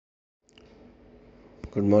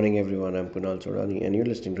Good morning, everyone. I'm Kunal Sodani, and you're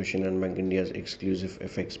listening to Shinhan Bank India's exclusive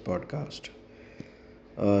FX podcast.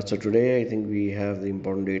 So today, I think we have the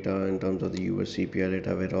important data in terms of the US CPI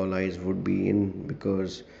data, where all eyes would be in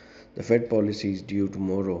because the Fed policy is due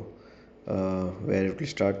tomorrow, where it will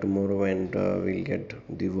start tomorrow, and we'll get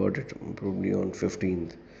the verdict probably on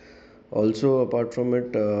 15th. Also, apart from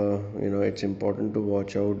it, it's important to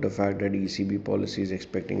watch out the fact that ECB policy is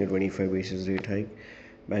expecting a 25 basis rate hike.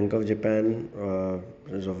 Bank of Japan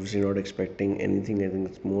is obviously not expecting anything. I think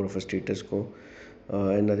it's more of a status quo.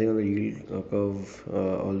 And I think on the yield curve,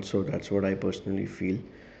 also, that's what I personally feel.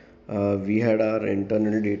 We had our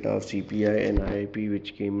internal data of CPI and IIP,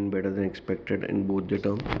 which came in better than expected in both the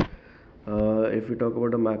terms. If we talk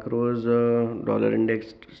about the macros, dollar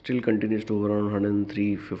index still continues to hover around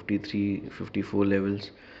 103, 53, 54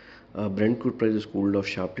 levels. Brent crude price has cooled off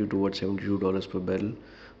sharply towards $72 per barrel,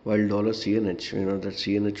 while dollar CNH, that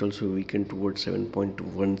CNH also weakened towards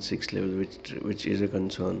 7.16 level, which is a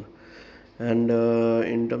concern. And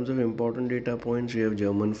in terms of important data points, we have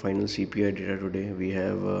German final CPI data today. We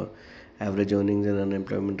have average earnings and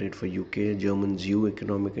unemployment rate for UK, German ZEW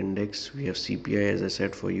economic index. We have CPI as I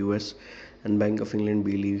said for US, and Bank of England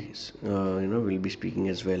Bailey's, will be speaking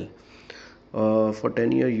as well. For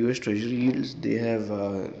 10-year US Treasury yields, they have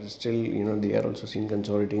still, they are also seen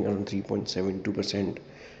consolidating around 3.72%.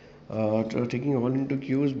 Taking all into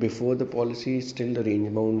cues before the policy, still the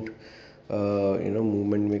range bound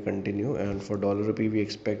movement may continue, and for dollar rupee we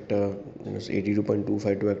expect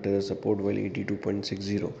 82.25 to act as a support, while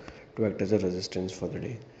 82.60 to act as a resistance for the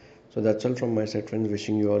day. So that's all from my side, friends.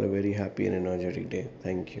 Wishing you all a very happy and energetic day.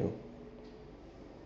 Thank you.